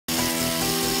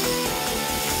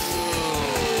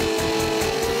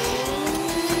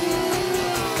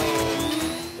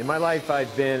my life,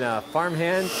 I've been a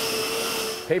farmhand,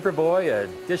 paper boy, a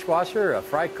dishwasher, a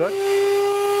fry cook,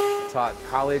 taught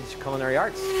college culinary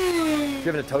arts,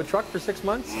 driven a tow truck for 6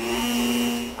 months.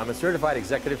 I'm a certified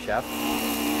executive chef.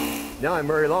 Now I'm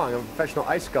Murray Long. I'm a professional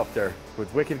ice sculptor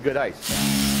with wicked good ice.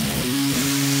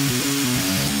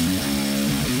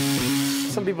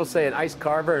 Some people say an ice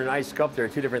carver and an ice sculptor are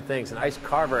two different things. An ice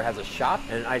carver has a shop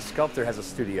and an ice sculptor has a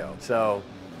studio. So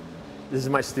this is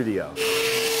my studio.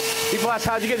 People ask,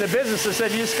 how'd you get into business? I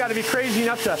said, you just got to be crazy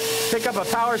enough to pick up a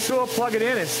power tool, plug it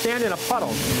in, and stand in a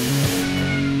puddle.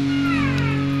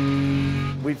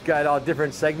 We've got all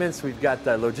different segments. We've got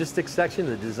the logistics section,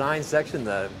 the design section,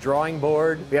 the drawing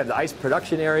board. We have the ice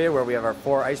production area where we have our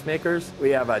 4 ice makers. We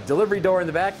have a delivery door in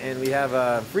the back, and we have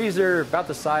a freezer about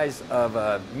the size of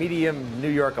a medium New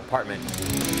York apartment.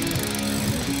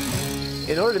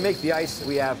 In order to make the ice,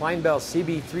 we have Kleinbell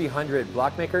CB300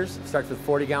 block makers. It starts with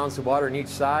 40 gallons of water on each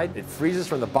side. It freezes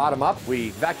from the bottom up.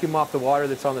 We vacuum off the water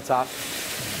that's on the top.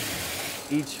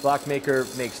 Each block maker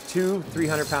makes 2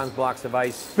 300-pound blocks of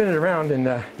ice. Spin it around and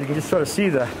you can just sort of see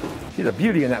the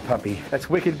beauty in that puppy. That's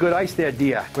wicked good ice there,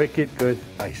 Dia. Wicked good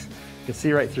ice. You can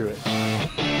see right through it.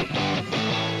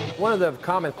 One of the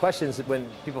common questions when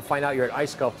people find out you're an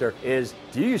ice sculptor is,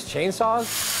 do you use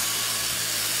chainsaws?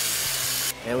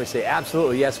 And we say,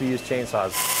 absolutely, yes, we use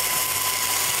chainsaws.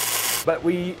 But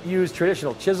we use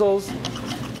traditional chisels.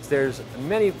 There's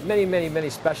many, many, many,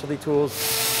 many specialty tools.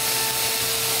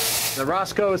 The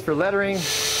Roscoe is for lettering,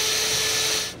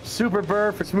 Super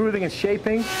Burr for smoothing and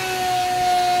shaping.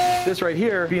 This right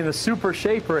here being the Super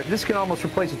Shaper, this can almost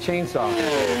replace a chainsaw.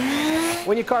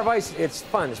 When you carve ice, it's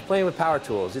fun. It's playing with power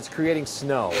tools. It's creating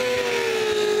snow.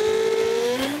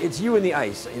 It's you and the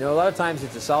ice. You know, a lot of times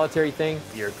it's a solitary thing.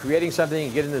 You're creating something,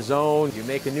 you get in the zone, you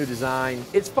make a new design.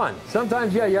 It's fun.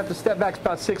 Sometimes, yeah, you have to step back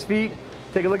about 6 feet,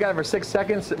 take a look at it for 6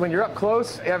 seconds. When you're up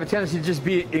close, you have a tendency to just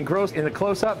be engrossed in the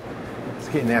close-up. It's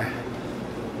getting there.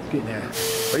 It's getting there.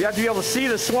 Or you have to be able to see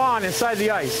the swan inside the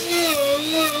ice.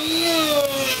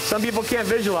 Some people can't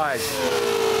visualize.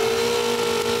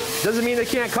 Doesn't mean they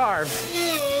can't carve.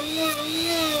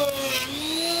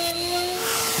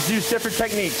 Just use different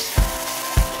techniques.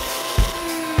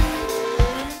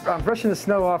 I'm brushing the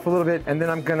snow off a little bit, and then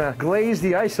I'm gonna glaze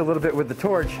the ice a little bit with the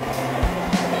torch.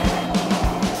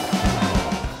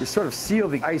 You sort of seal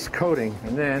the ice coating,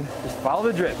 and then just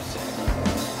follow the drips.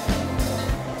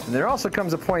 And there also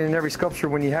comes a point in every sculpture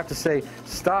when you have to say,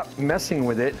 stop messing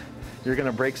with it, you're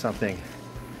gonna break something.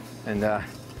 And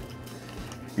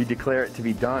you declare it to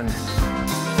be done.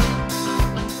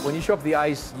 When you show up the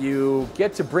ice, you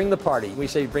get to bring the party. We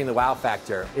say bring the wow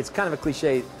factor. It's kind of a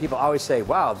cliche. People always say,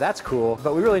 wow, that's cool,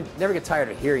 but we really never get tired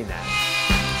of hearing that.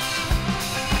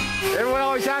 Everyone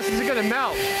always asks, is it gonna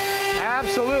melt?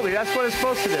 Absolutely, that's what it's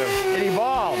supposed to do. It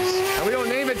evolves, and we don't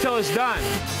name it till it's done.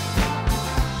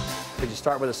 Because you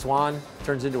start with a swan,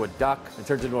 turns into a duck, it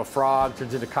turns into a frog,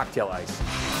 turns into cocktail ice.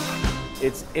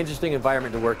 It's an interesting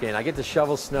environment to work in. I get to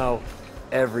shovel snow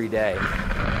every day.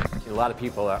 A lot of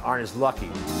people aren't as lucky.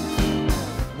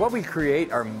 What we create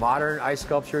are modern ice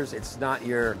sculptures. It's not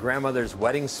your grandmother's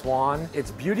wedding swan.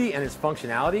 It's beauty and it's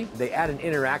functionality. They add an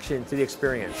interaction to the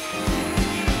experience.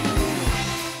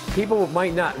 People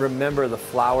might not remember the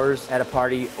flowers at a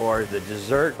party or the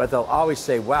dessert, but they'll always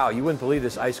say, wow, you wouldn't believe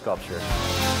this ice sculpture.